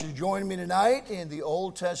join me tonight in the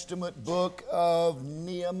Old Testament book of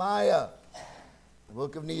Nehemiah. The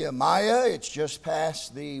book of Nehemiah, it's just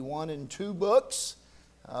past the 1 and 2 books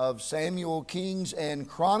of Samuel, Kings, and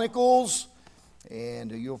Chronicles.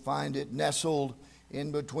 And you'll find it nestled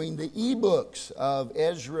in between the e-books of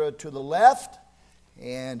Ezra to the left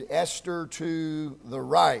and Esther to the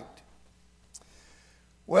right.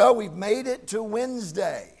 Well, we've made it to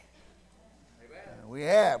Wednesday. We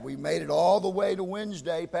have. We made it all the way to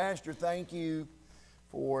Wednesday. Pastor, thank you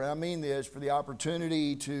for the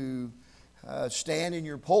opportunity to stand in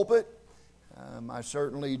your pulpit. I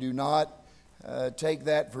certainly do not take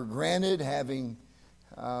that for granted, having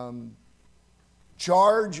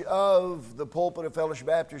charge of the pulpit of Fellowship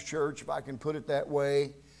Baptist Church, if I can put it that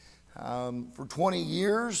way. For 20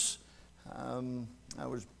 years, I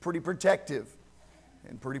was pretty protective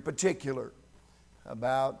and pretty particular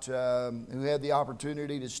about who had the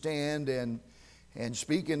opportunity to stand and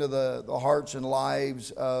speak into the hearts and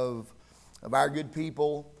lives of our good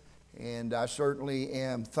people. And I certainly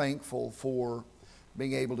am thankful for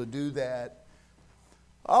being able to do that.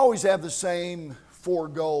 I always have the same 4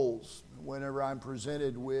 goals whenever I'm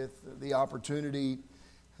presented with the opportunity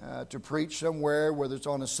to preach somewhere, whether it's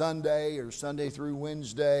on a Sunday or Sunday through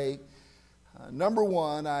Wednesday. Number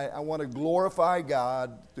 1, I want to glorify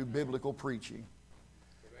God through biblical preaching.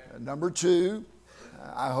 Number 2,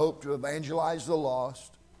 I hope to evangelize the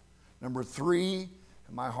lost. Number 3,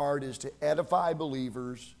 my heart is to edify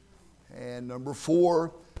believers. And number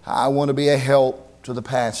 4, I want to be a help to the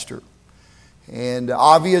pastor. And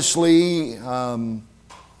obviously, I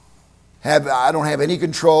don't have any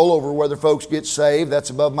control over whether folks get saved. That's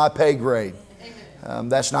above my pay grade.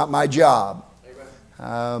 That's not my job.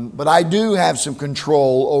 But I do have some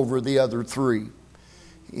control over the other 3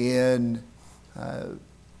 in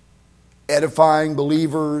edifying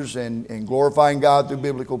believers and glorifying God through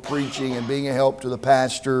biblical preaching and being a help to the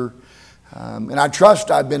pastor. And I trust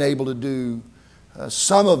I've been able to do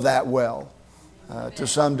some of that well to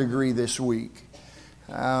some degree this week.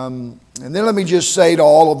 And then let me just say to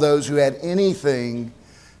all of those who had anything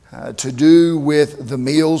to do with the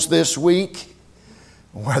meals this week,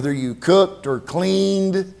 whether you cooked or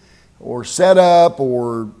cleaned or set up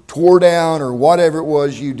or tore down or whatever it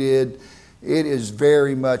was you did, it is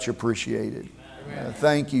very much appreciated.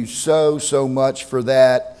 Thank you so much for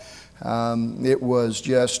that. It was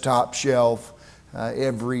just top shelf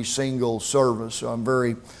every single service, so I'm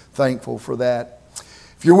very thankful for that.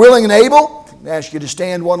 If you're willing and able, I ask you to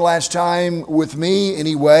stand one last time with me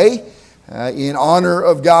anyway, in honor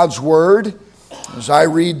of God's Word, as I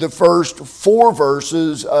read the first 4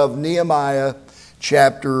 verses of Nehemiah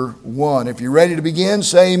chapter 1. If you're ready to begin,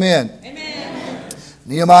 say amen. Amen.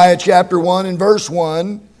 Nehemiah chapter 1 and verse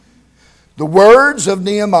 1. The words of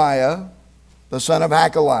Nehemiah, the son of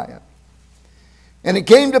Hakaliah. And it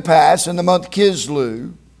came to pass in the month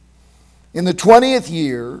Kislew, in the 20th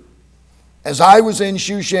year, as I was in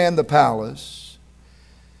Shushan the palace,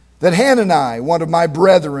 that Hanani, one of my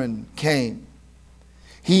brethren, came,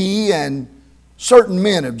 he and certain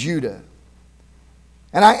men of Judah.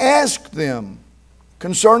 And I asked them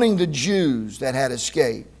concerning the Jews that had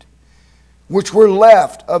escaped, which were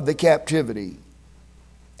left of the captivity,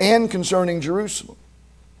 and concerning Jerusalem.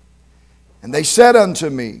 And they said unto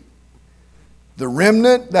me, the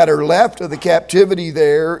remnant that are left of the captivity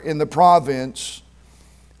there in the province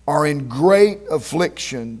are in great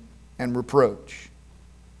affliction and reproach.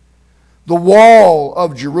 The wall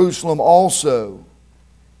of Jerusalem also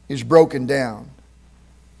is broken down,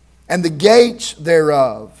 and the gates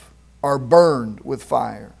thereof are burned with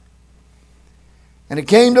fire. And it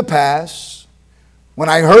came to pass, when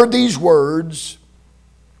I heard these words,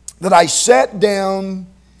 that I sat down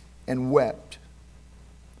and wept,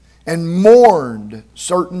 and mourned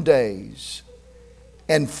certain days,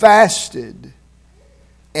 and fasted,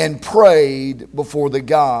 and prayed before the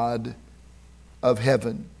God of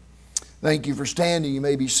heaven. Thank you for standing. You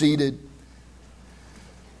may be seated.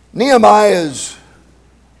 Nehemiah's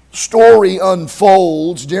story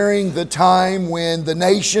unfolds during the time when the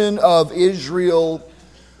nation of Israel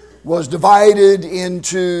was divided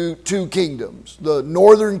into 2 kingdoms, the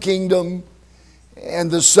northern kingdom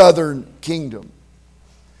and the southern kingdom.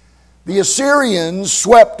 The Assyrians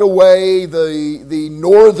swept away the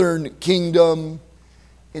northern kingdom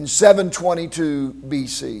in 722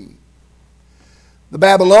 BC. The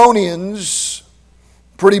Babylonians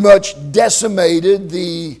pretty much decimated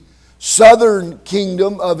the southern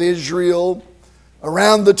kingdom of Israel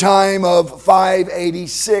around the time of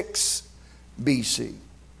 586 BC.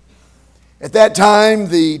 At that time,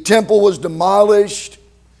 the temple was demolished.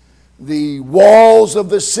 The walls of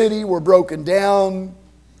the city were broken down.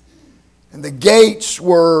 and the gates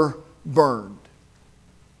were burned.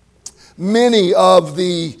 Many of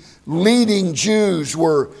the leading Jews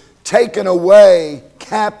were taken away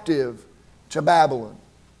captive to Babylon.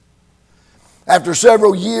 After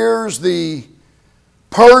several years, the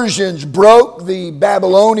Persians broke the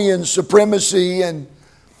Babylonian supremacy and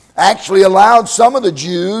actually allowed some of the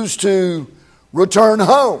Jews to return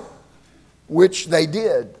home, which they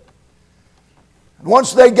did.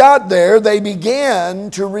 Once they got there, they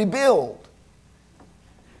began to rebuild.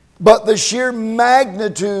 But the sheer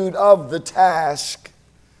magnitude of the task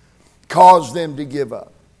caused them to give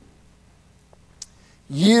up.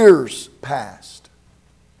 Years passed.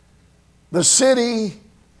 The city,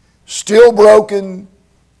 still broken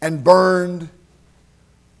and burned,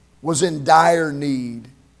 was in dire need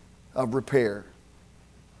of repair.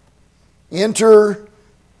 Enter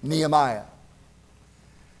Nehemiah,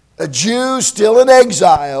 a Jew still in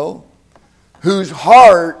exile whose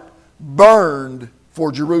heart burned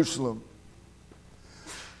for Jerusalem.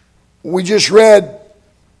 We just read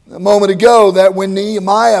a moment ago that when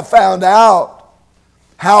Nehemiah found out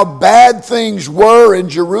how bad things were in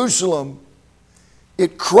Jerusalem,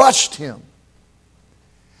 it crushed him.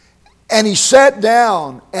 And he sat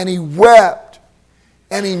down and he wept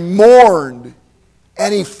and he mourned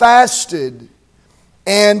and he fasted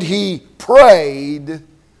and he prayed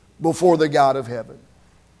before the God of heaven.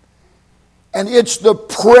 And it's the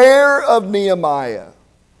prayer of Nehemiah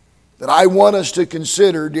that I want us to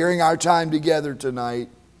consider during our time together tonight,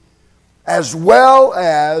 as well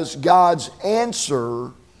as God's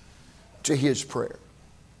answer to his prayer.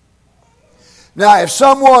 Now, if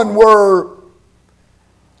someone were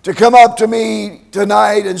to come up to me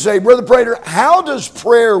tonight and say, Brother Prater, how does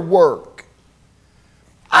prayer work?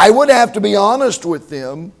 I would have to be honest with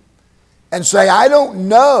them and say, I don't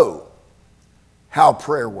know how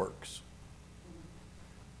prayer works.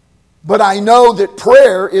 But I know that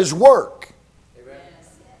prayer is work. Amen.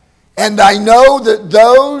 And I know that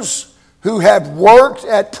those who have worked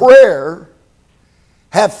at prayer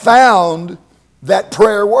have found that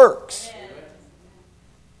prayer works. Amen.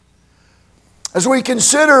 As we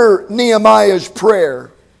consider Nehemiah's prayer,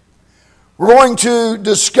 we're going to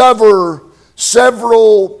discover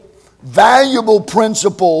several valuable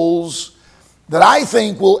principles that I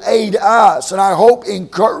think will aid us, and I hope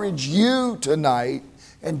encourage you tonight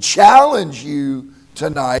and challenge you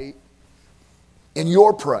tonight in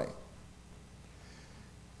your praying.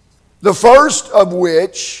 The first of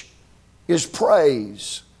which is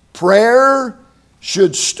praise. Prayer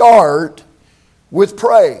should start with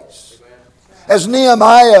praise. As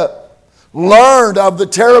Nehemiah learned of the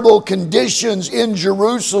terrible conditions in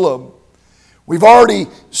Jerusalem, we've already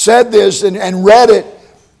said this and read it,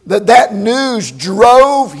 that news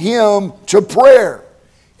drove him to prayer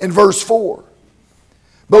in verse 4.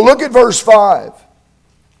 But look at verse 5.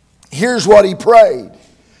 Here's what he prayed.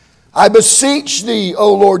 I beseech thee,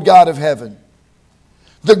 O Lord God of heaven,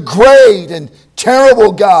 the great and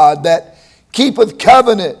terrible God that keepeth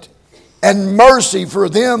covenant and mercy for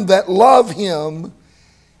them that love him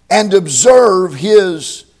and observe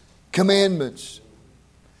his commandments.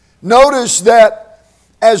 Notice that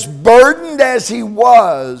as burdened as he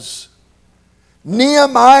was,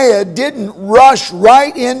 Nehemiah didn't rush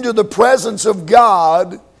right into the presence of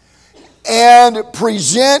God and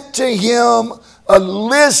present to him a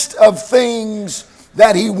list of things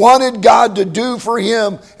that he wanted God to do for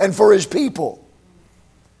him and for his people.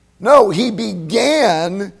 No, he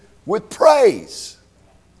began with praise.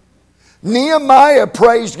 Nehemiah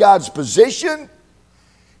praised God's position,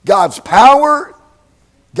 God's power,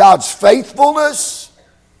 God's faithfulness,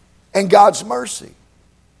 and God's mercy.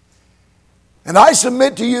 And I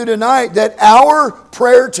submit to you tonight that our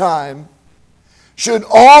prayer time should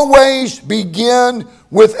always begin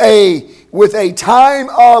with a time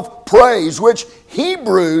of praise, which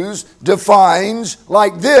Hebrews defines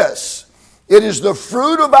like this. It is the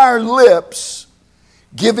fruit of our lips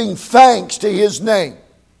giving thanks to his name.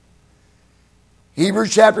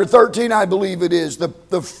 Hebrews chapter 13, I believe it is. The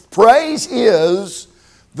praise is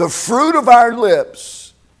the fruit of our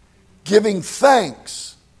lips giving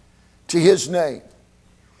thanks to his name.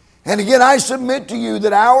 And again, I submit to you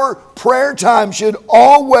that our prayer time should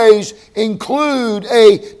always include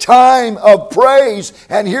a time of praise.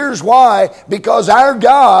 And here's why. Because our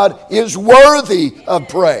God is worthy of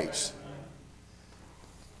praise.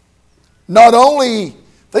 Not only,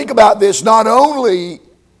 think about this, not only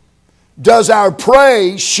does our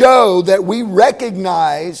praise show that we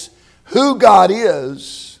recognize who God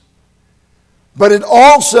is, but it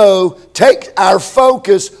also takes our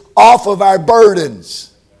focus off of our burdens.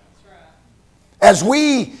 As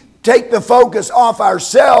we take the focus off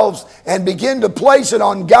ourselves and begin to place it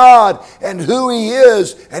on God and who He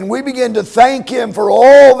is, and we begin to thank Him for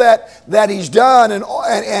all that He's done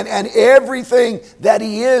and everything that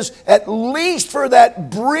He is, at least for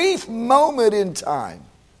that brief moment in time,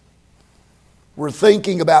 we're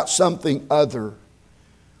thinking about something other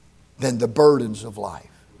than the burdens of life.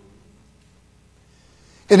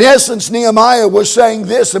 In essence, Nehemiah was saying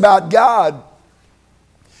this about God: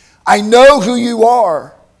 I know who you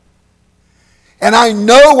are, and I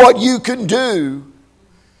know what you can do,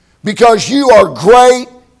 because you are great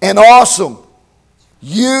and awesome.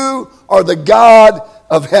 You are the God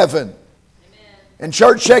of heaven. Amen. And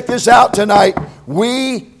church, check this out tonight.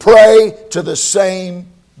 We pray to the same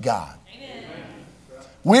God. Amen.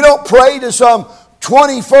 We don't pray to some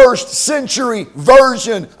 21st century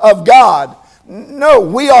version of God. No,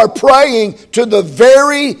 we are praying to the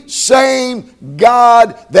very same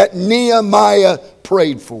God that Nehemiah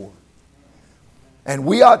prayed for. And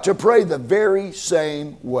we ought to pray the very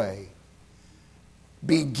same way.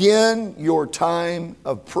 Begin your time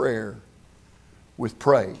of prayer with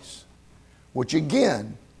praise, which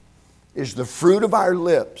again is the fruit of our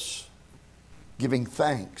lips, giving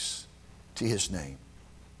thanks to His name.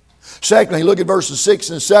 Secondly, look at verses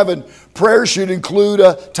 6 and 7. Prayer should include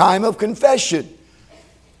a time of confession.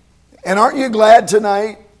 And aren't you glad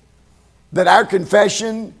tonight that our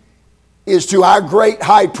confession is to our great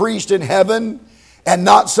high priest in heaven and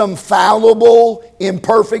not some fallible,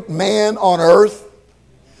 imperfect man on earth?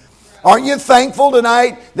 Aren't you thankful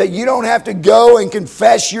tonight that you don't have to go and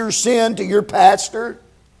confess your sin to your pastor?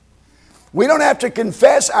 We don't have to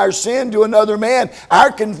confess our sin to another man.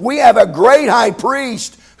 We have a great high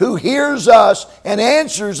priest who hears us and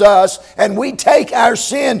answers us, and we take our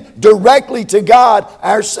sin directly to God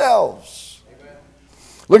ourselves. Amen.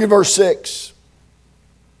 Look at verse 6.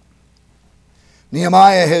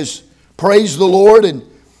 Nehemiah has praised the Lord, and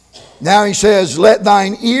now he says, let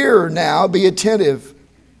thine ear now be attentive,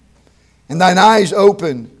 and thine eyes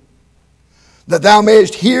open, that thou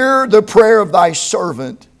mayest hear the prayer of thy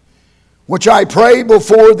servant, which I pray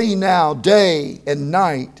before thee now, day and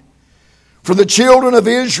night, for the children of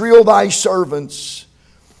Israel thy servants,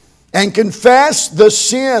 and confess the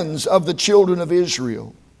sins of the children of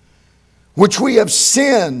Israel, which we have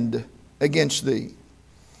sinned against thee.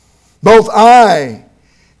 Both I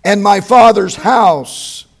and my father's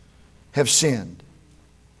house have sinned.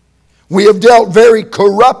 We have dealt very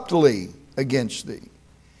corruptly against thee,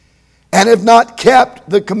 and have not kept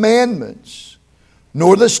the commandments,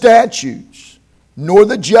 nor the statutes, nor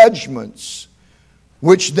the judgments,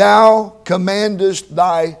 which thou commandest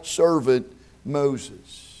thy servant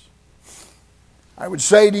Moses. I would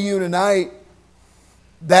say to you tonight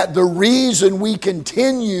that the reason we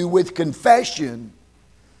continue with confession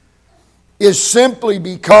is simply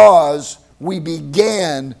because we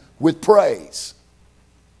began with praise.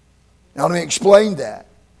 Now let me explain that.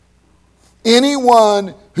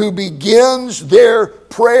 Anyone who begins their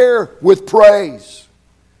prayer with praise,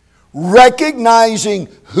 recognizing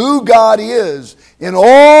who God is in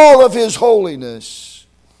all of His holiness,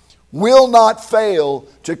 will not fail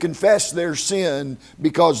to confess their sin,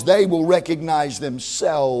 because they will recognize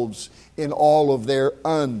themselves in all of their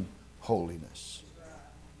unholiness.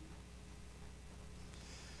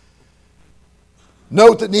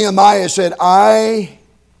 Note that Nehemiah said, I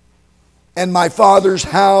and my father's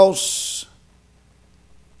house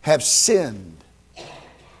have sinned.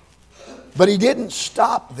 But he didn't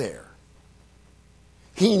stop there.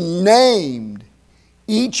 He named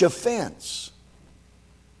each offense.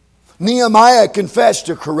 Nehemiah confessed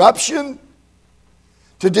to corruption,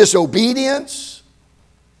 to disobedience,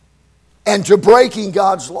 and to breaking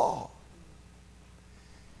God's law.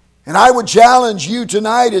 And I would challenge you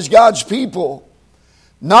tonight as God's people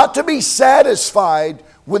not to be satisfied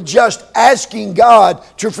with just asking God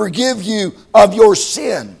to forgive you of your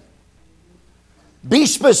sin. Be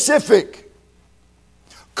specific.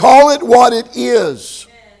 Call it what it is.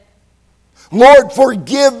 Lord,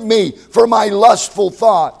 forgive me for my lustful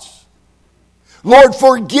thoughts. Lord,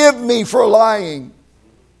 forgive me for lying.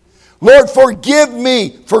 Lord, forgive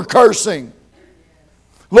me for cursing.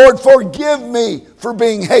 Lord, forgive me for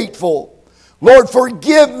being hateful. Lord,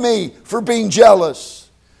 forgive me for being jealous.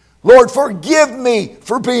 Lord, forgive me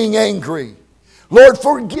for being angry. Lord,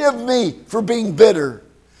 forgive me for being bitter.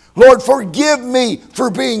 Lord, forgive me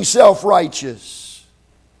for being self-righteous.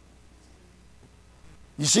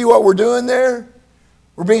 You see what we're doing there?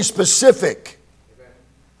 We're being specific.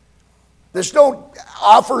 Just don't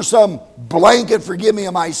offer some blanket forgive me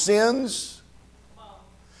of my sins.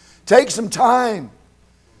 Take some time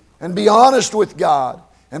and be honest with God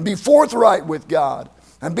and be forthright with God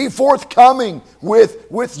And be forthcoming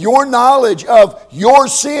with your knowledge of your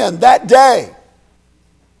sin that day.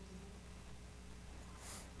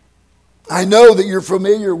 I know that you're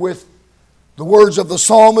familiar with the words of the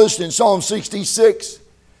psalmist in Psalm 66,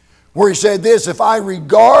 where he said this, if I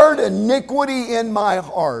regard iniquity in my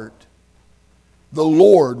heart, the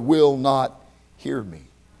Lord will not hear me.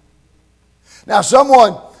 Now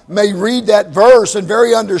someone may read that verse and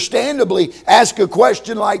very understandably ask a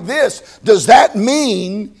question like this. Does that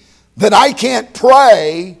mean that I can't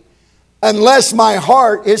pray unless my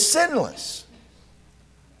heart is sinless?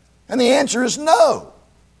 And the answer is no.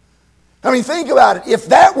 I mean, think about it. If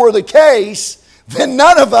that were the case, then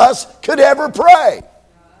none of us could ever pray.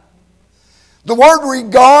 The word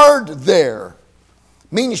regard there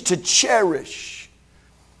means to cherish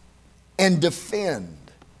and defend.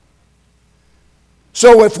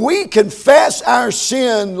 So if we confess our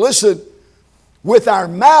sin, listen, with our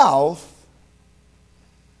mouth,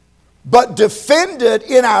 but defend it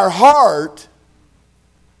in our heart,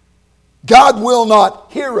 God will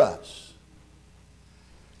not hear us.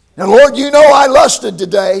 Now, Lord, you know I lusted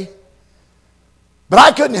today, but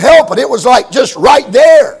I couldn't help it. It was like just right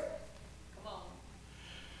there.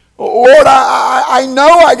 Lord, I know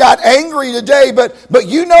I got angry today, but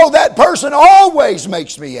you know that person always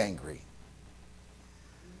makes me angry.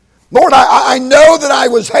 Lord, I know that I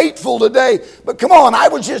was hateful today, but come on, I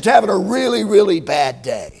was just having a really, really bad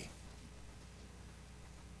day.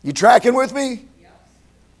 You tracking with me? Yes.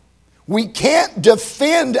 We can't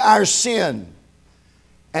defend our sin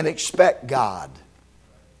and expect God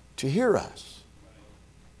to hear us.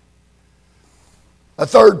 A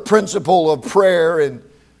third principle of prayer, and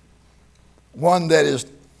one that is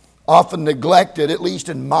often neglected, at least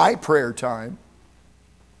in my prayer time,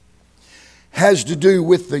 has to do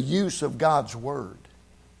with the use of God's Word.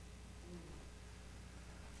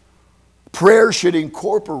 Prayer should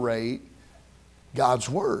incorporate God's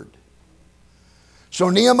Word. So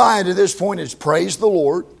Nehemiah to this point has praised the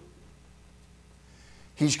Lord.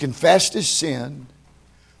 He's confessed his sin.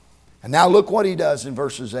 And now look what he does in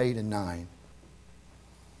verses 8 and 9.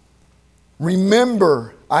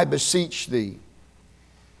 Remember, I beseech thee,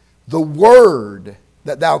 the word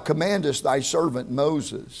that thou commandest thy servant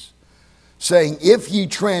Moses, saying, if ye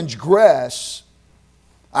transgress,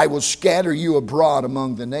 I will scatter you abroad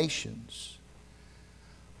among the nations.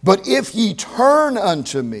 But if ye turn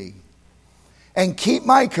unto me, and keep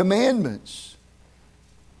my commandments,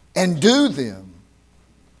 and do them,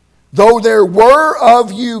 though there were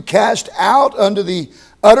of you cast out unto the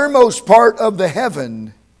uttermost part of the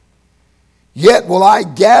heaven, yet will I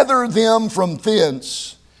gather them from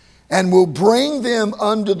thence, and will bring them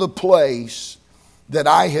unto the place that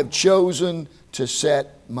I have chosen to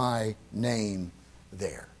set my name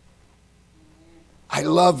there. I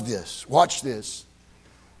love this. Watch this.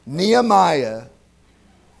 Nehemiah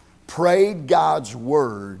prayed God's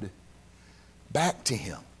word back to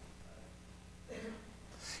him.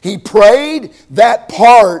 He prayed that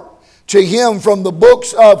part to him from the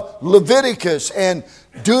books of Leviticus and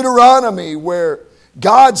Deuteronomy, where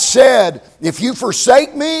God said, if you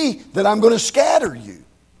forsake me, then I'm going to scatter you.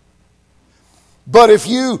 But if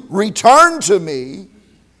you return to me,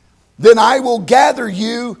 then I will gather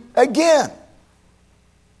you again.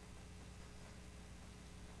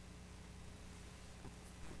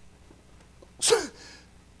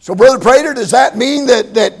 So Brother Prater, does that mean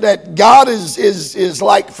that God is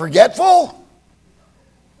like forgetful?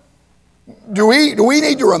 Do we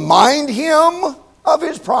need to remind him of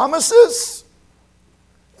his promises?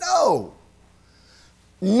 No.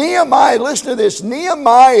 Nehemiah, listen to this.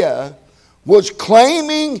 Nehemiah was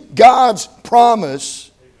claiming God's promise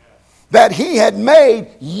that he had made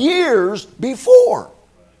years before.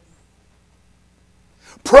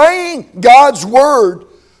 Praying God's word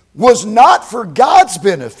was not for God's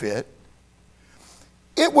benefit.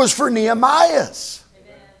 It was for Nehemiah's.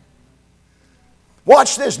 Amen.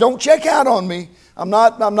 Watch this. Don't check out on me. I'm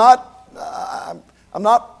not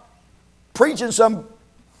preaching some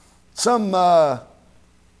what's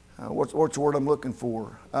the word I'm looking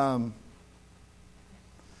for?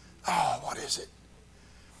 What is it?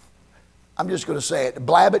 I'm just going to say it.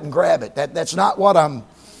 Blab it and grab it. That's not what I'm...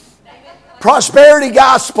 Prosperity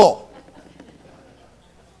gospel.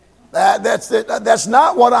 That's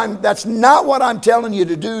not what I'm telling you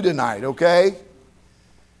to do tonight, okay?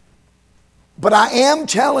 But I am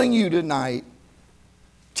telling you tonight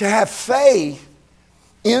to have faith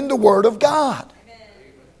in the Word of God.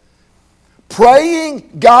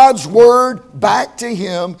 Praying God's Word back to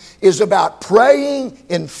Him is about praying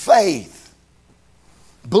in faith,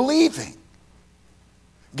 believing.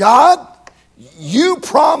 God, you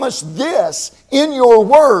promised this in your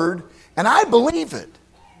word, and I believe it.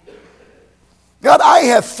 God, I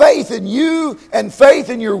have faith in you and faith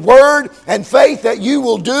in your word and faith that you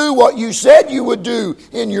will do what you said you would do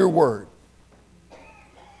in your word.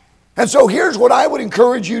 And so here's what I would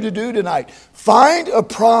encourage you to do tonight. Find a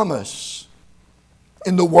promise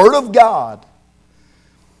in the word of God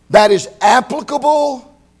that is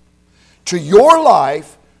applicable to your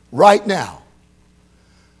life right now.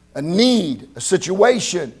 A need, a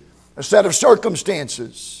situation, a set of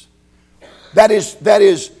circumstances that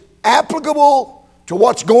is applicable to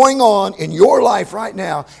what's going on in your life right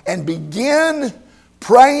now, and begin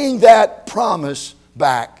praying that promise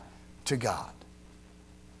back to God.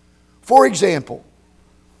 For example,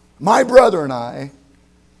 my brother and I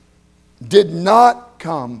did not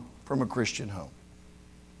come from a Christian home.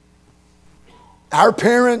 Our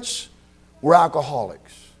parents were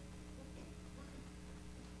alcoholics.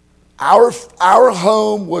 Our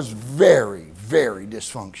home was very, very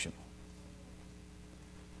dysfunctional.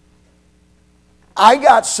 I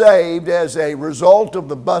got saved as a result of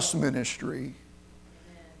the bus ministry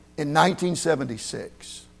in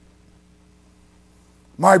 1976.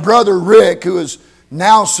 My brother Rick, who has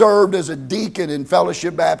now served as a deacon in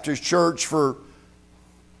Fellowship Baptist Church for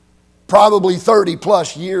probably 30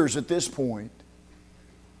 plus years at this point,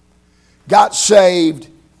 got saved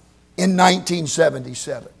in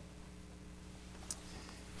 1977.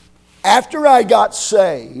 After I got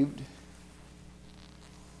saved,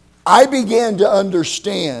 I began to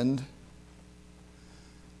understand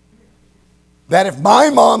that if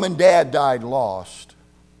my mom and dad died lost,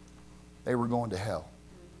 they were going to hell.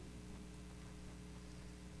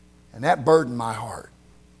 And that burdened my heart.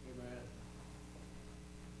 Amen.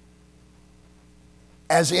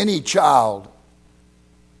 As any child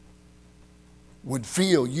would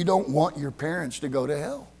feel, you don't want your parents to go to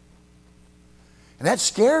hell. And that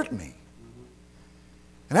scared me.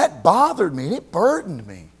 And that bothered me. And it burdened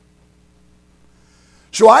me.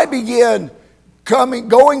 So I began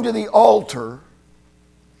going to the altar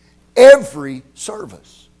every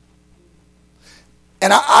service.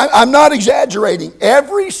 And I'm not exaggerating.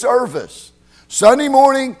 Every service, Sunday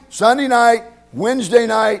morning, Sunday night, Wednesday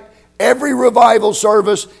night, every revival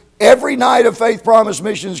service, every night of Faith Promise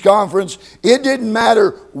Missions Conference, it didn't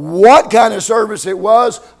matter what kind of service it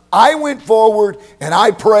was, I went forward and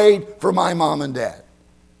I prayed for my mom and dad.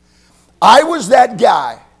 I was that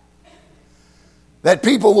guy that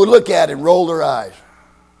people would look at and roll their eyes.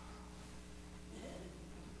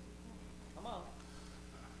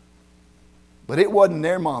 But it wasn't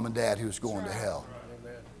their mom and dad who was going to hell.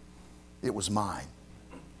 It was mine.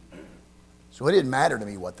 So it didn't matter to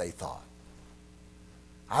me what they thought.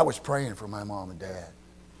 I was praying for my mom and dad.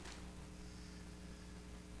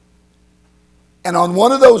 And on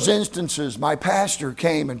one of those instances, my pastor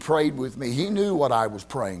came and prayed with me. He knew what I was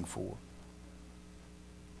praying for.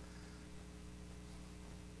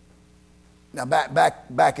 Now,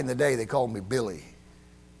 back in the day, they called me Billy.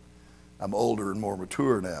 I'm older and more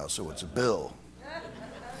mature now, so it's a Bill.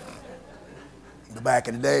 But back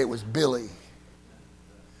in the day, it was Billy.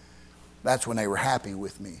 That's when they were happy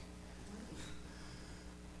with me.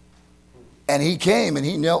 And he came and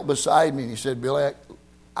he knelt beside me and he said, Billy,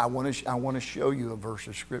 I want to show you a verse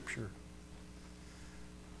of Scripture.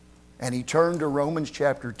 And he turned to Romans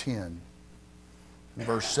chapter 10,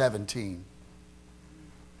 verse 17.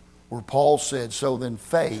 Where Paul said, so then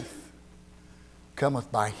faith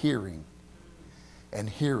cometh by hearing, and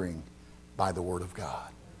hearing by the word of God.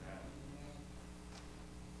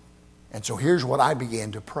 And so here's what I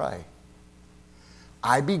began to pray.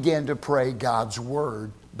 I began to pray God's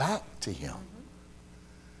word back to him.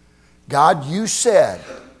 God, you said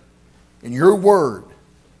in your word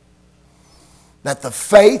that the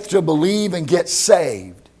faith to believe and get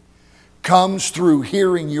saved comes through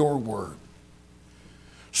hearing your word.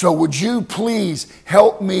 So would you please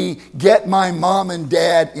help me get my mom and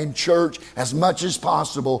dad in church as much as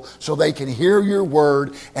possible so they can hear your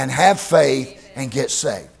word and have faith and get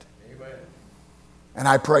saved. Amen. And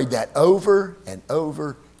I prayed that over and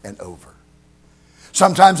over and over.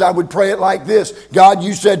 Sometimes I would pray it like this. God,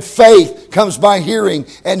 you said faith comes by hearing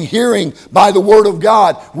and hearing by the word of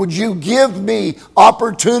God. Would you give me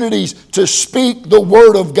opportunities to speak the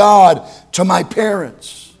word of God to my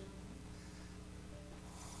parents?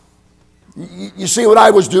 You see what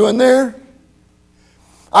I was doing there?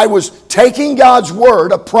 I was taking God's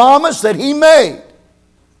word, a promise that He made,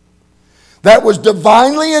 that was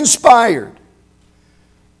divinely inspired.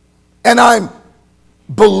 And I'm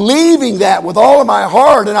believing that with all of my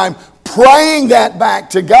heart, and I'm praying that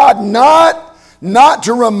back to God, not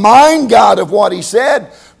to remind God of what He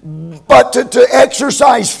said, but to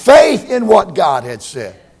exercise faith in what God had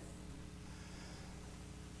said.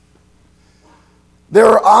 There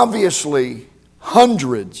are obviously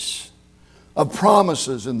hundreds of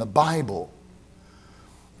promises in the Bible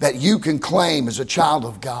that you can claim as a child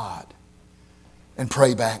of God and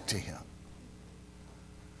pray back to Him.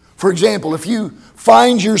 For example, if you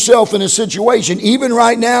find yourself in a situation, even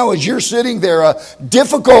right now as you're sitting there, a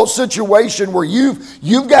difficult situation where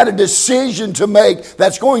you've got a decision to make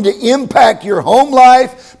that's going to impact your home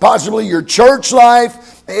life, possibly your church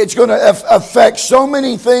life. It's going to affect so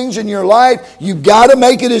many things in your life. You've got to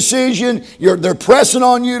make a decision. They're pressing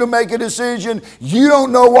on you to make a decision. You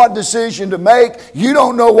don't know what decision to make. You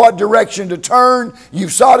don't know what direction to turn.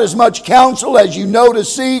 You've sought as much counsel as you know to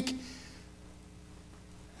seek.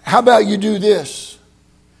 How about you do this?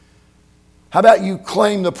 How about you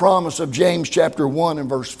claim the promise of James chapter 1 and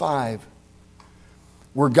verse 5,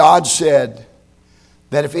 where God said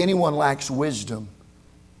that if anyone lacks wisdom,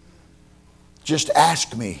 just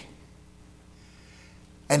ask me.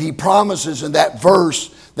 And He promises in that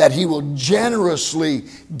verse that He will generously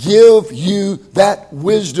give you that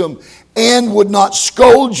wisdom and would not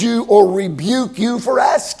scold you or rebuke you for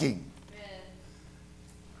asking.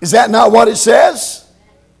 Is that not what it says?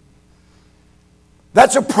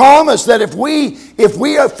 That's a promise that if we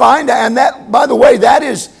find, and that, by the way,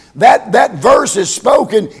 that verse is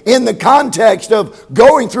spoken in the context of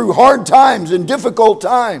going through hard times and difficult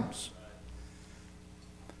times.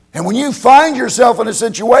 And when you find yourself in a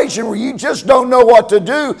situation where you just don't know what to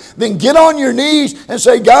do, then get on your knees and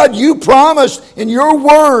say, God, you promised in your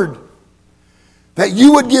word that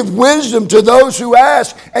you would give wisdom to those who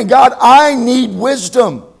ask. And God, I need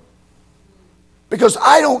wisdom because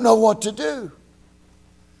I don't know what to do.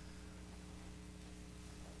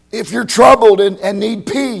 If you're troubled and need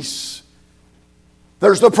peace,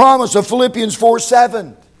 there's the promise of Philippians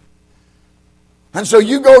 4:7. And so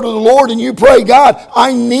you go to the Lord and you pray, God,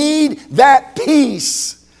 I need that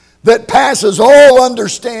peace that passes all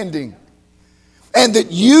understanding, and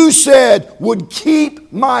that you said would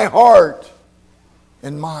keep my heart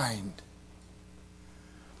and mind.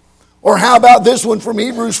 Or how about this one from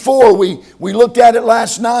Hebrews 4? We looked at it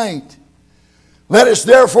last night. Let us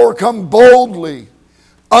therefore come boldly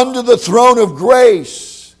unto the throne of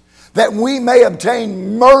grace, that we may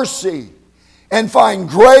obtain mercy and find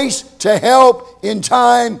grace to help in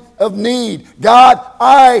time of need. God,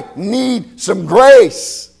 I need some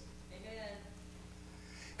grace. Amen.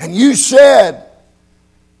 And you said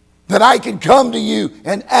that I could come to you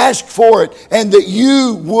and ask for it and that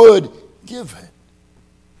you would give it.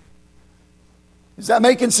 Is that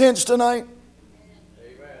making sense tonight?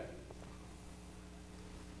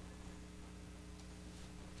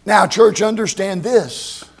 Now, church, understand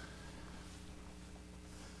this.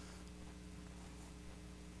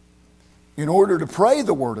 In order to pray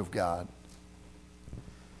the Word of God,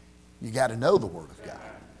 you got to know the Word of God.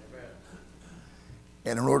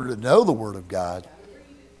 And in order to know the Word of God,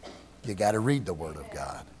 you got to read the Word of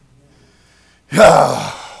God.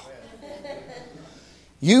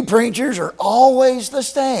 You preachers are always the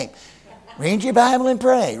same. Read your Bible and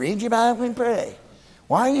pray. Read your Bible and pray.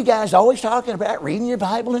 Why are you guys always talking about reading your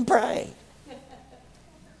Bible and pray?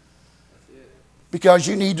 Because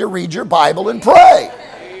you need to read your Bible and pray.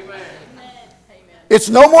 Amen. It's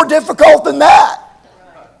no more difficult than that.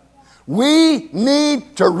 We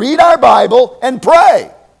need to read our Bible and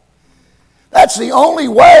pray. That's the only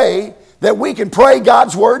way that we can pray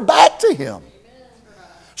God's Word back to Him.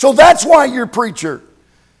 So that's why your preacher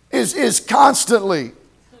is constantly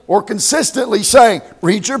or consistently saying,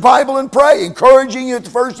 read your Bible and pray, encouraging you at the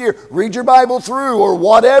first year, read your Bible through, or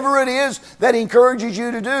whatever it is that he encourages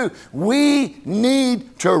you to do. We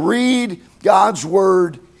need to read God's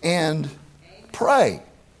Word and pray.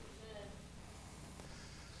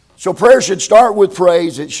 So prayer should start with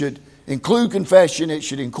praise. It should include confession. It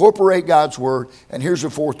should incorporate God's Word. And here's the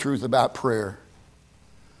fourth truth about prayer.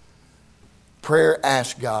 Prayer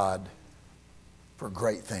asks God for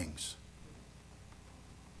great things.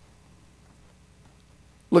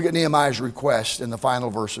 Look at Nehemiah's request in the final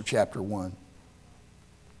verse of chapter 1.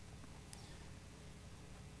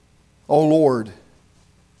 O Lord,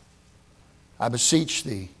 I beseech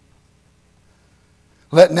thee,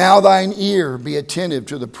 let now thine ear be attentive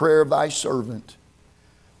to the prayer of thy servant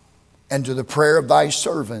and to the prayer of thy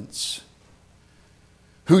servants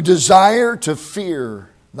who desire to fear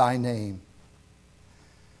thy name.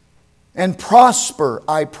 And prosper,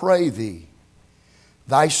 I pray thee,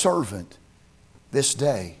 thy servant this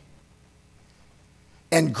day,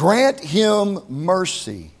 and grant him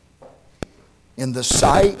mercy in the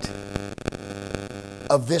sight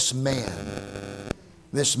of this man,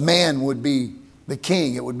 This man would be the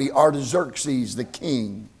king. It would be Artaxerxes, the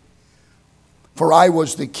king. For I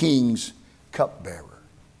was the king's cupbearer.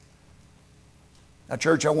 Now,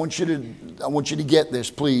 church, I want you to get this,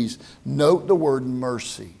 please. Note the word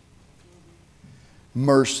mercy.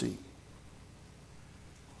 Mercy.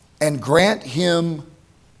 And grant him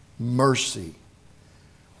mercy.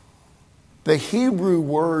 The Hebrew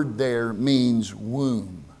word there means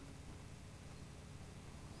womb.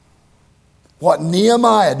 What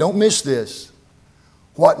Nehemiah, don't miss this,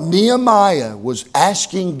 what Nehemiah was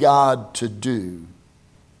asking God to do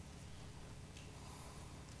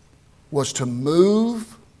was to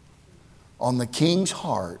move on the king's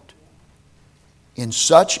heart in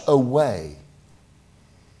such a way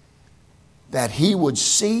that he would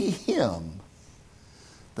see him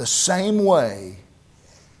the same way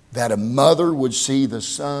that a mother would see the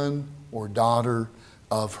son or daughter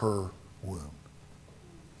of her womb.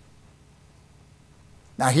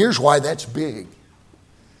 Now here's why that's big.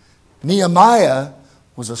 Nehemiah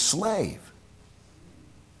was a slave.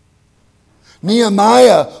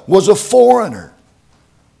 Nehemiah was a foreigner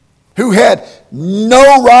who had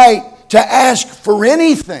no right to ask for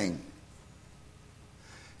anything.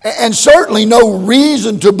 And certainly no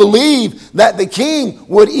reason to believe that the king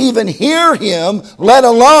would even hear him, let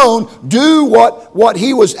alone do what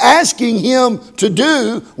he was asking him to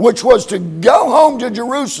do, which was to go home to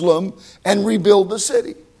Jerusalem and rebuild the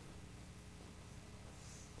city.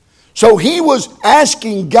 So he was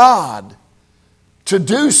asking God to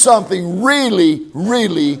do something really,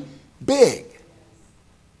 really big.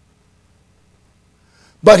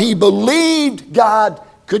 But he believed God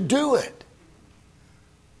could do it.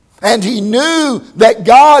 And he knew that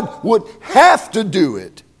God would have to do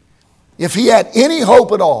it if he had any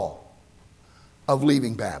hope at all of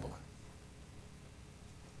leaving Babylon.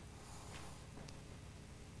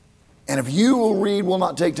 And if you will read, we'll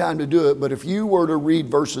not take time to do it, but if you were to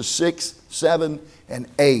read verses 6, 7, and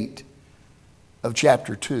 8 of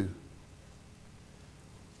chapter 2,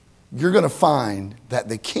 you're going to find that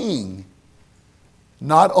the king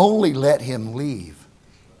not only let him leave,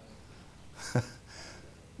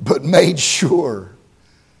 but made sure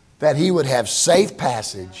that he would have safe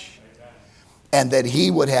passage and that he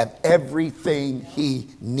would have everything he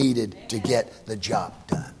needed to get the job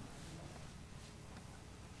done.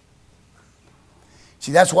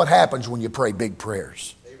 See, that's what happens when you pray big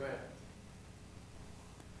prayers.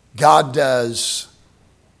 God does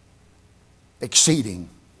exceeding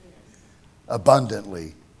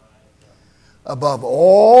abundantly above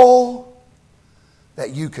all that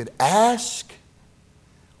you could ask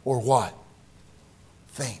or what?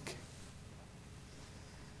 Think.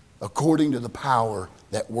 According to the power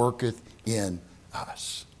that worketh in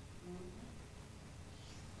us.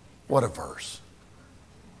 What a verse.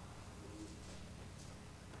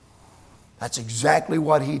 That's exactly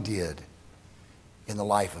what he did in the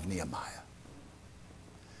life of Nehemiah.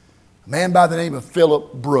 A man by the name of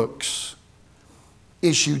Philip Brooks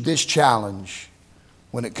issued this challenge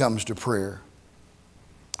when it comes to prayer.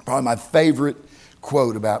 Probably my favorite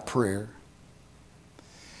quote about prayer.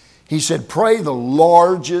 He said, pray the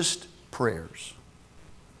largest prayers.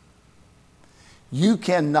 You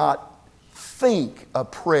cannot think a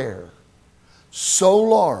prayer so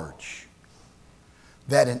large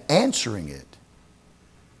that in answering it,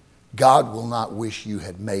 God will not wish you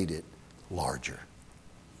had made it larger.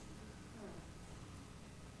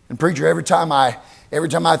 And preacher, every time I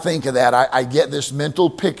think of that, I get this mental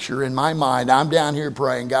picture in my mind. I'm down here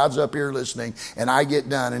praying, God's up here listening, and I get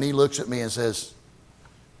done, and he looks at me and says,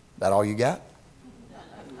 that all you got?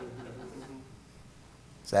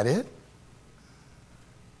 Is that it?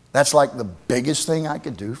 That's like the biggest thing I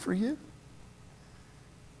could do for you?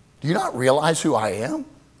 Do you not realize who I am?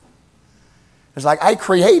 It's like I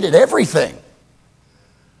created everything.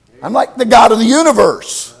 I'm like the God of the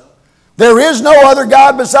universe. There is no other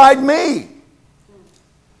God beside me.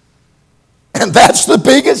 And that's the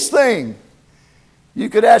biggest thing you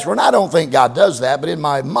could ask for. And I don't think God does that, but in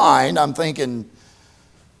my mind, I'm thinking,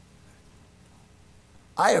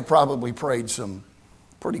 I have probably prayed some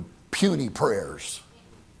pretty puny prayers.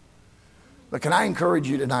 But can I encourage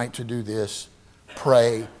you tonight to do this?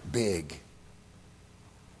 Pray big.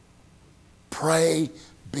 Pray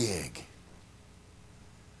big.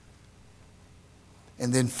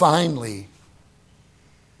 And then finally,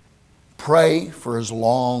 pray for as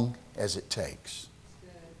long as it takes.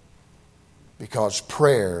 Because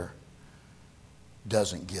prayer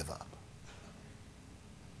doesn't give up.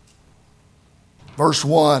 Verse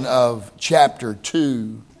 1 of chapter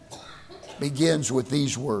 2 begins with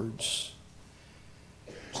these words.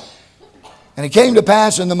 And it came to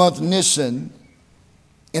pass in the month Nisan,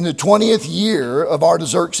 in the 20th year of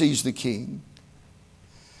Artaxerxes the king,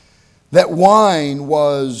 that wine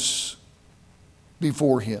was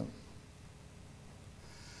before him.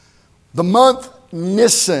 The month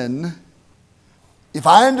Nisan, if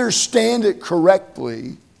I understand it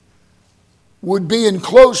correctly, would be in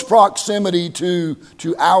close proximity to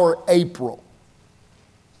our April.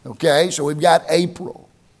 Okay, so we've got April.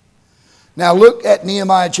 Now look at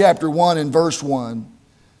Nehemiah chapter 1 and verse 1.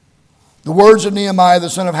 The words of Nehemiah the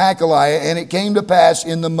son of Hakaliah, and it came to pass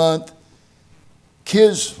in the month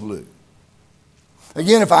Kislev.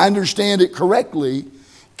 Again, if I understand it correctly,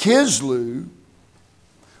 Kislev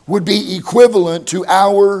would be equivalent to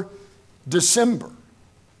our December.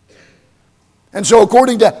 And so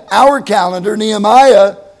according to our calendar,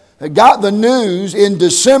 Nehemiah got the news in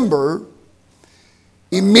December,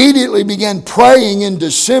 immediately began praying in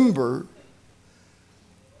December,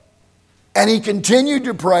 and he continued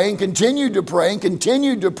to pray and continued to pray and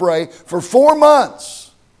continued to pray for 4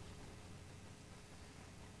 months.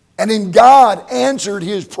 And then God answered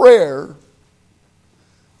his prayer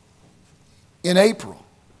in April.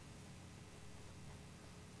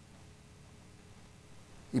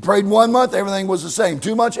 He prayed 1 month, everything was the same.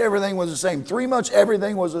 2 months, everything was the same. 3 months,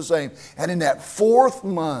 everything was the same. And in that 4th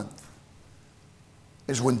month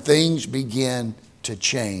is when things began to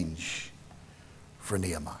change for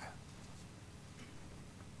Nehemiah.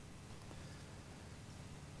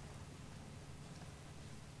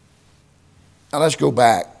 Now let's go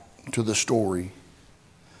back to the story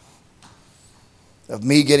of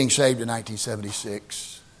me getting saved in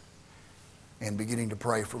 1976 and beginning to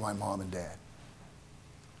pray for my mom and dad.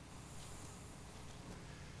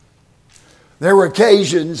 There were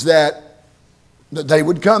occasions that they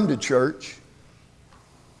would come to church.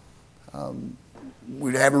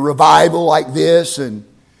 We'd have a revival like this, and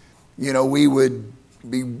we would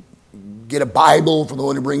get a Bible for the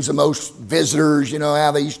one who brings the most visitors,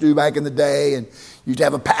 how they used to do back in the day, and you'd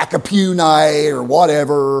have a pack a pew night or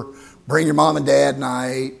whatever, bring your mom and dad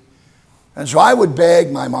night. And so I would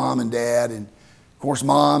beg my mom and dad, and of course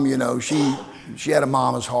mom, she had a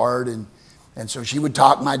mama's heart, and so she would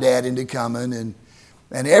talk my dad into coming, and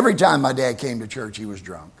every time my dad came to church, he was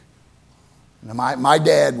drunk. Now my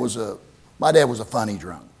dad was a funny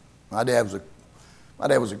drunk. My dad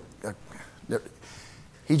was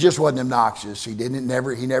he just wasn't obnoxious. He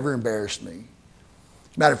never embarrassed me.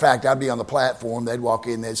 As a matter of fact, I'd be on the platform. They'd walk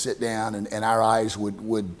in, they'd sit down, and our eyes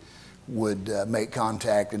would make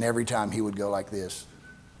contact. And every time he would go like this.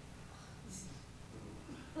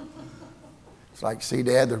 It's like, see,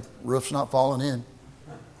 Dad, the roof's not falling in.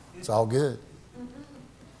 It's all good.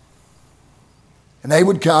 And they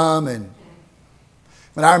would come,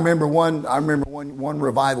 but I remember one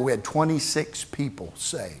revival. We had 26 people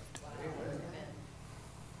saved.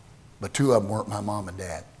 But 2 of them weren't my mom and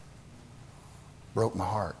dad. Broke my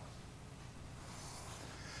heart.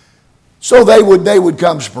 So they would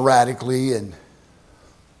come sporadically, and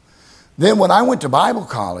then when I went to Bible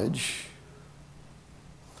college,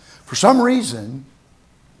 for some reason,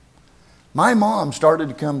 my mom started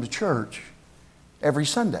to come to church every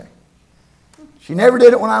Sunday. She never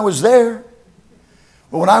did it when I was there,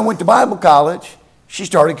 but when I went to Bible college, she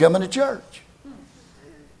started coming to church.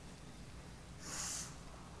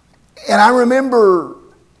 And I remember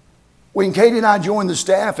when Katie and I joined the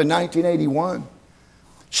staff in 1981,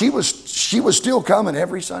 she was still coming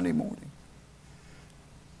every Sunday morning.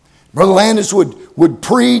 Brother Landis would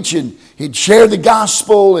preach, and he'd share the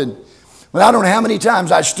gospel. And I don't know how many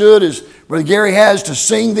times I stood as Brother Gary has to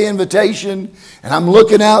sing the invitation, and I'm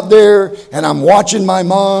looking out there and I'm watching my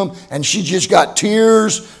mom, and she just got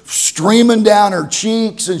tears streaming down her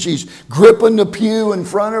cheeks, and she's gripping the pew in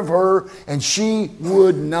front of her, and she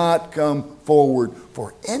would not come forward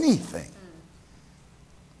for anything.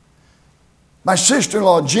 My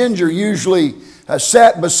sister-in-law Ginger usually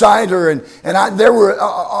sat beside her, and there were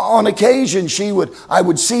on occasion I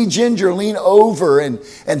would see Ginger lean over and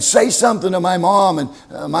say something to my mom, and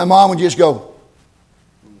my mom would just go.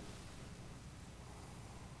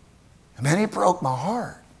 And man, it broke my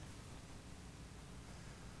heart.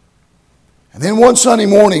 And then one Sunday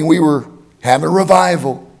morning we were having a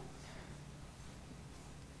revival,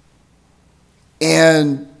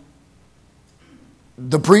 and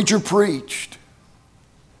the preacher preached.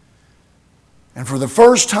 And for the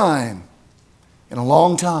first time in a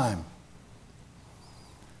long time,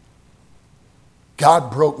 God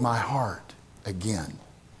broke my heart again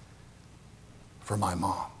for my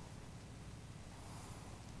mom.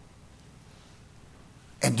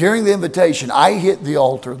 And during the invitation, I hit the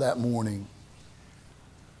altar that morning.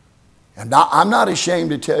 And I'm not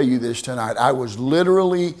ashamed to tell you this tonight. I was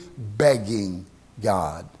literally begging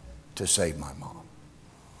God to save my mom.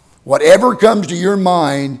 Whatever comes to your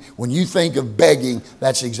mind when you think of begging,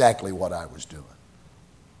 that's exactly what I was doing.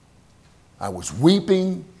 I was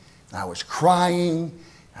weeping, and I was crying,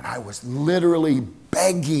 and I was literally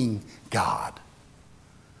begging God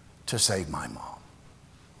to save my mom.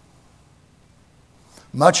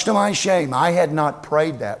 Much to my shame, I had not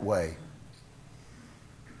prayed that way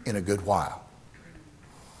in a good while.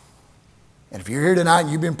 And if you're here tonight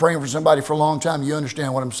and you've been praying for somebody for a long time, you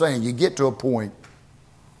understand what I'm saying. You get to a point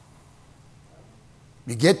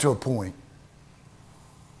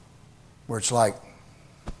where it's like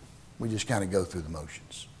we just kind of go through the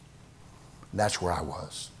motions. And that's where I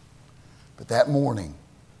was. But that morning,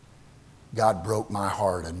 God broke my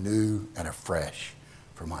heart anew and afresh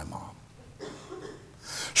for my mom.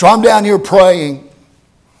 So I'm down here praying,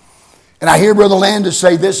 and I hear Brother Landis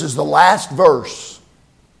say this is the last verse.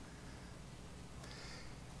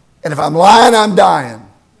 And if I'm lying, I'm dying.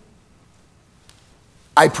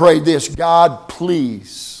 I prayed this, God,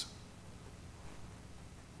 please,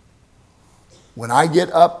 when I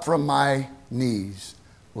get up from my knees,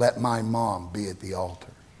 let my mom be at the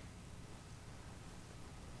altar.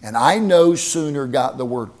 And I no sooner got the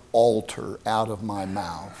word altar out of my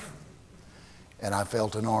mouth, and I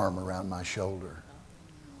felt an arm around my shoulder.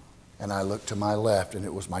 And I looked to my left, and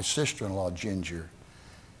it was my sister-in-law, Ginger.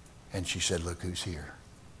 And she said, look who's here.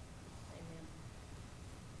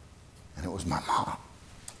 And it was my mom.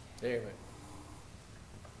 Amen.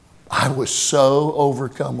 I was so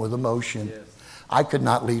overcome with emotion. Yes. I could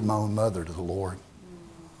not lead my own mother to the Lord.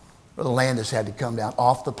 Brother Landis had to come down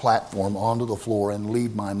off the platform onto the floor and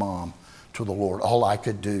lead my mom to the Lord. All I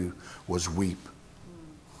could do was weep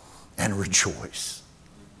and rejoice.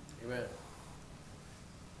 Amen.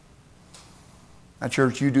 Now,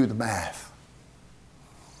 church, you do the math.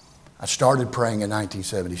 I started praying in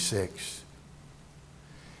 1976.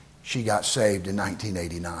 She got saved in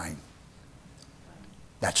 1989.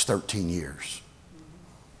 That's 13 years.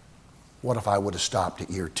 What if I would have stopped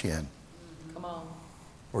at year 10? Come on.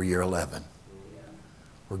 Or year 11?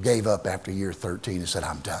 Or gave up after year 13 and said,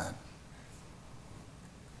 I'm done?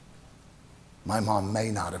 My mom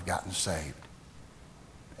may not have gotten saved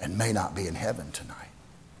and may not be in heaven tonight.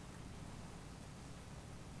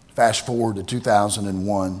 Fast forward to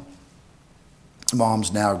 2001.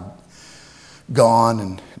 Mom's now gone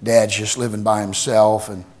and Dad's just living by himself,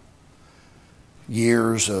 and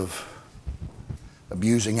years of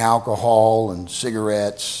abusing alcohol and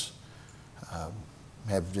cigarettes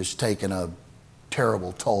have just taken a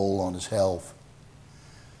terrible toll on his health.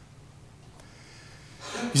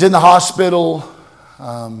 He's in the hospital.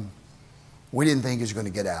 We didn't think he was going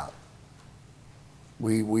to get out.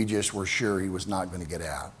 We just were sure he was not going to get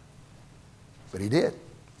out. But he did.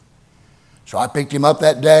 So I picked him up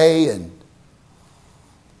that day and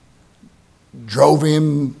drove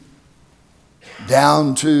him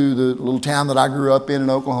down to the little town that I grew up in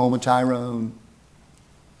Oklahoma, Tyrone.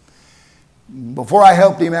 Before I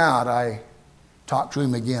helped him out, I talked to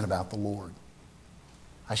him again about the Lord.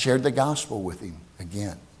 I shared the gospel with him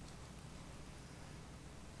again.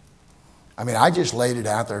 I mean, I just laid it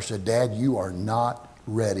out there and said, Dad, you are not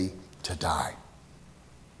ready to die.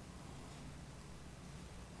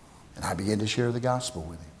 And I began to share the gospel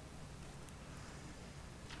with him.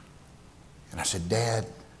 And I said, Dad,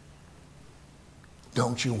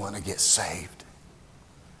 don't you want to get saved?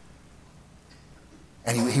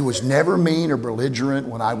 And he was never mean or belligerent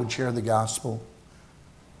when I would share the gospel.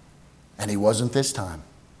 And he wasn't this time.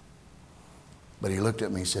 But he looked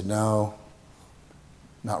at me and said, no,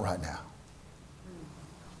 not right now.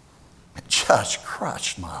 It just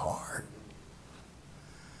crushed my heart.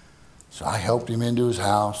 So I helped him into his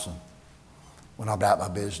house and went about my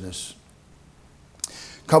business.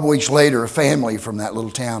 A couple weeks later, a family from that little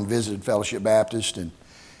town visited Fellowship Baptist, and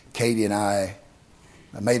Katie and I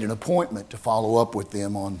made an appointment to follow up with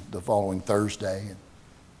them on the following Thursday.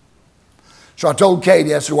 So I told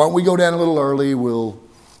Katie, I said, why don't we go down a little early? We'll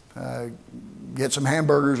get some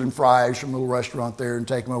hamburgers and fries from a little restaurant there and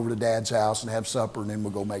take them over to Dad's house and have supper, and then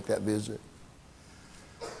we'll go make that visit.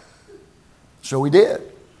 So we did.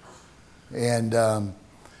 And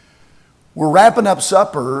we're wrapping up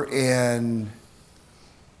supper, and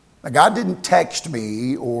God didn't text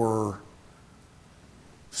me or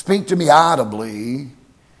speak to me audibly,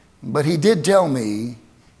 but he did tell me,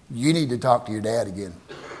 you need to talk to your dad again.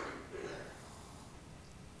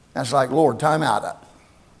 That's like, Lord, time out.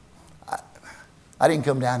 I didn't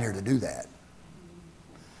come down here to do that.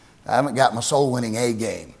 I haven't got my soul-winning A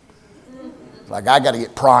game. Like, I got to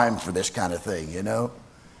get primed for this kind of thing, you know?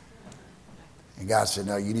 And God said,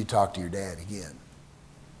 no, you need to talk to your dad again.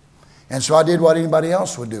 And so I did what anybody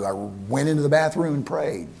else would do. I went into the bathroom and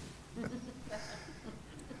prayed.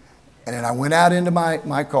 And then I went out into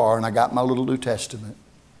my car and I got my little New Testament.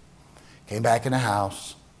 Came back in the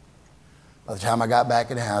house. By the time I got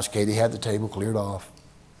back in the house, Katie had the table cleared off.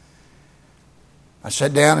 I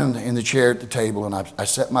sat down in the chair at the table and I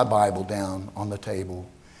set my Bible down on the table.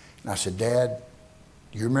 And I said, Dad,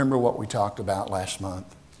 do you remember what we talked about last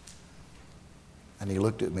month? And he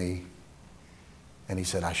looked at me and he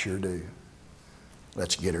said, I sure do.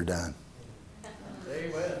 Let's get her done.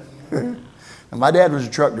 Amen. And my dad was a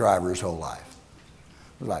truck driver his whole life.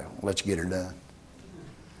 He was like, let's get her done.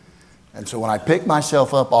 And so when I picked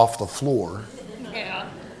myself up off the floor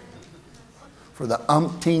for the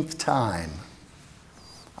umpteenth time,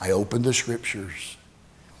 I opened the scriptures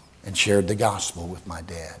and shared the gospel with my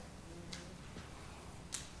dad.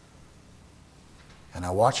 And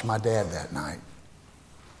I watched my dad that night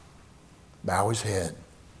bow his head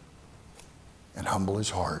and humble his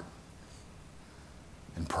heart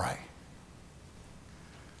and pray.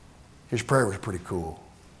 His prayer was pretty cool.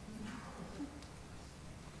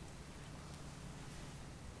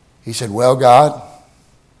 He said, well, God,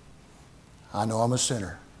 I know I'm a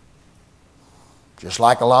sinner, just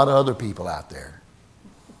like a lot of other people out there.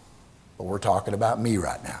 But we're talking about me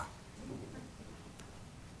right now.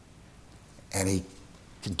 And he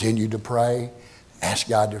continued to pray, ask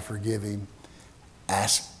God to forgive him,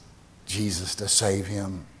 ask Jesus to save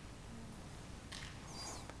him.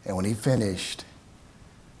 And when he finished,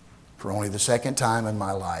 for only the second time in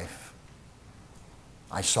my life,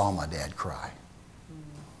 I saw my dad cry.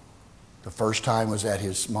 The first time was at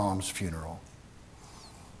his mom's funeral.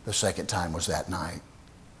 The second time was that night.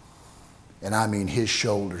 And I mean, his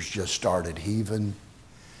shoulders just started heaving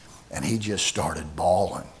and he just started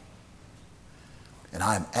bawling. And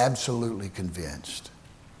I'm absolutely convinced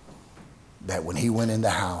that when he went in the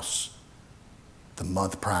house the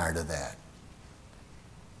month prior to that,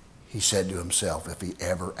 he said to himself, if he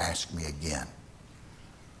ever asks me again,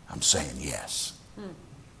 I'm saying yes.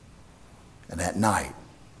 And that night,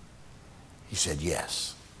 he said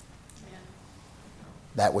yes.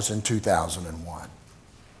 That was in 2001.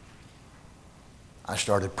 I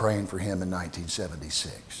started praying for him in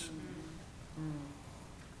 1976.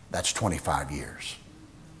 That's 25 years.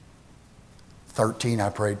 13, I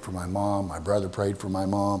prayed for my mom. My brother prayed for my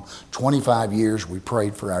mom. 25 years, we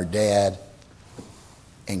prayed for our dad.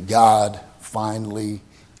 And God finally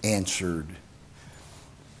answered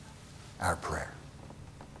our prayer.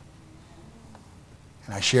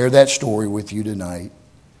 And I share that story with you tonight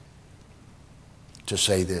to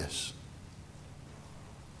say this.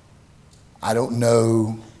 I don't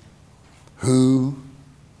know who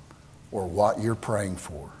or what you're praying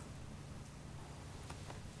for,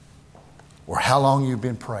 or how long you've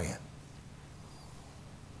been praying.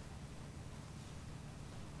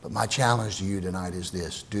 But my challenge to you tonight is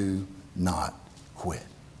this: do not quit.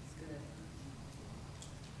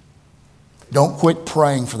 Don't quit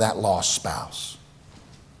praying for that lost spouse,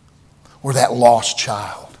 or that lost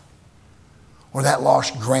child, or that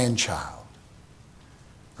lost grandchild,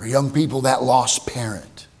 or young people, that lost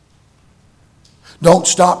parent. Don't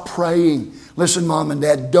stop praying. Listen, Mom and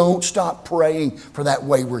Dad, don't stop praying for that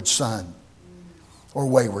wayward son or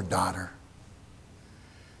wayward daughter.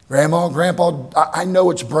 Grandma, Grandpa, I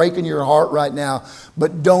know it's breaking your heart right now,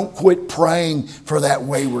 but don't quit praying for that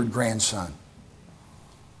wayward grandson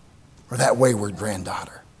or that wayward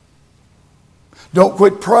granddaughter. Don't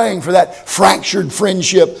quit praying for that fractured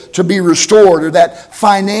friendship to be restored or that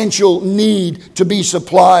financial need to be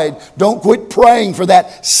supplied. Don't quit praying for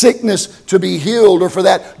that sickness to be healed or for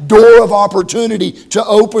that door of opportunity to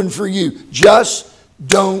open for you. Just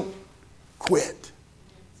don't quit.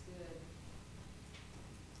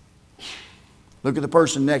 Look at the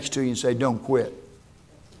person next to you and say, don't quit.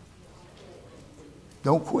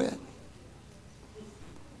 Don't quit.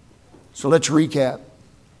 So let's recap.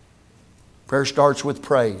 Prayer starts with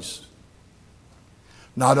praise.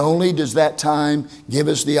 Not only does that time give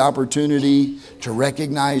us the opportunity to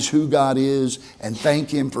recognize who God is and thank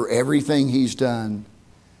Him for everything He's done,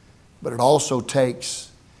 but it also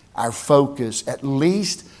takes our focus, at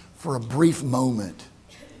least for a brief moment,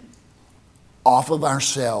 off of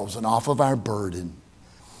ourselves and off of our burden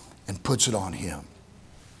and puts it on Him.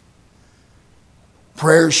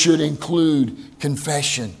 Prayer should include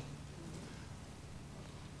confession.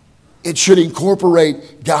 It should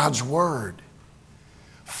incorporate God's Word.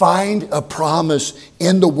 Find a promise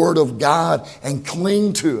in the Word of God and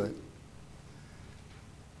cling to it.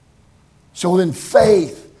 So then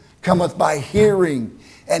faith cometh by hearing,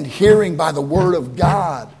 and hearing by the Word of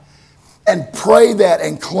God. And pray that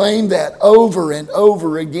and claim that over and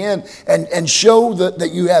over again and show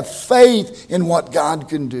that you have faith in what God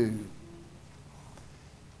can do.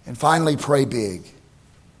 And finally, pray big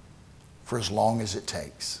for as long as it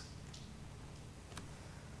takes.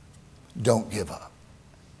 Don't give up.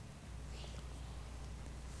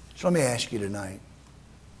 So let me ask you tonight,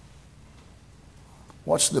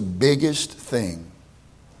 what's the biggest thing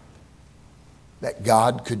that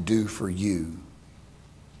God could do for you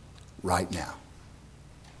right now?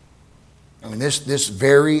 I mean, this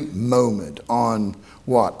very moment on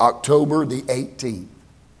what? October the 18th.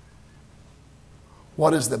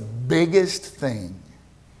 What is the biggest thing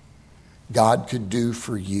God could do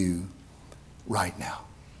for you right now?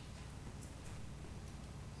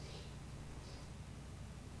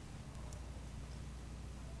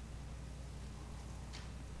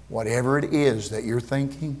 Whatever it is that you're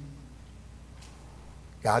thinking,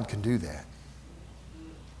 God can do that.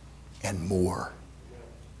 And more.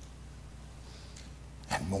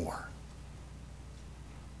 And more.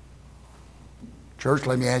 Church,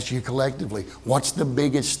 let me ask you collectively, what's the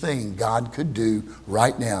biggest thing God could do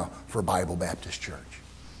right now for Bible Baptist Church?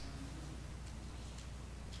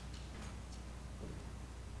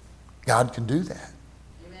 God can do that.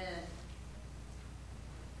 Amen.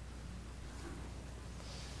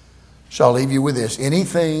 So I'll leave you with this.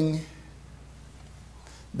 Anything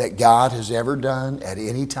that God has ever done at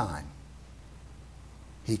any time,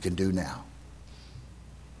 He can do now.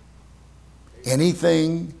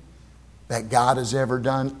 Anything that God has ever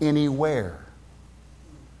done anywhere,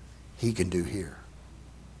 He can do here.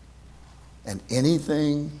 And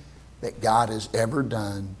anything that God has ever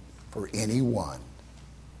done for anyone,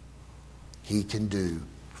 He can do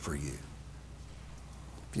for you.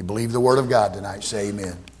 If you believe the Word of God tonight, say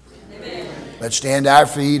amen. Amen. Let's stand to our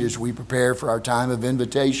feet as we prepare for our time of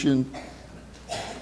invitation.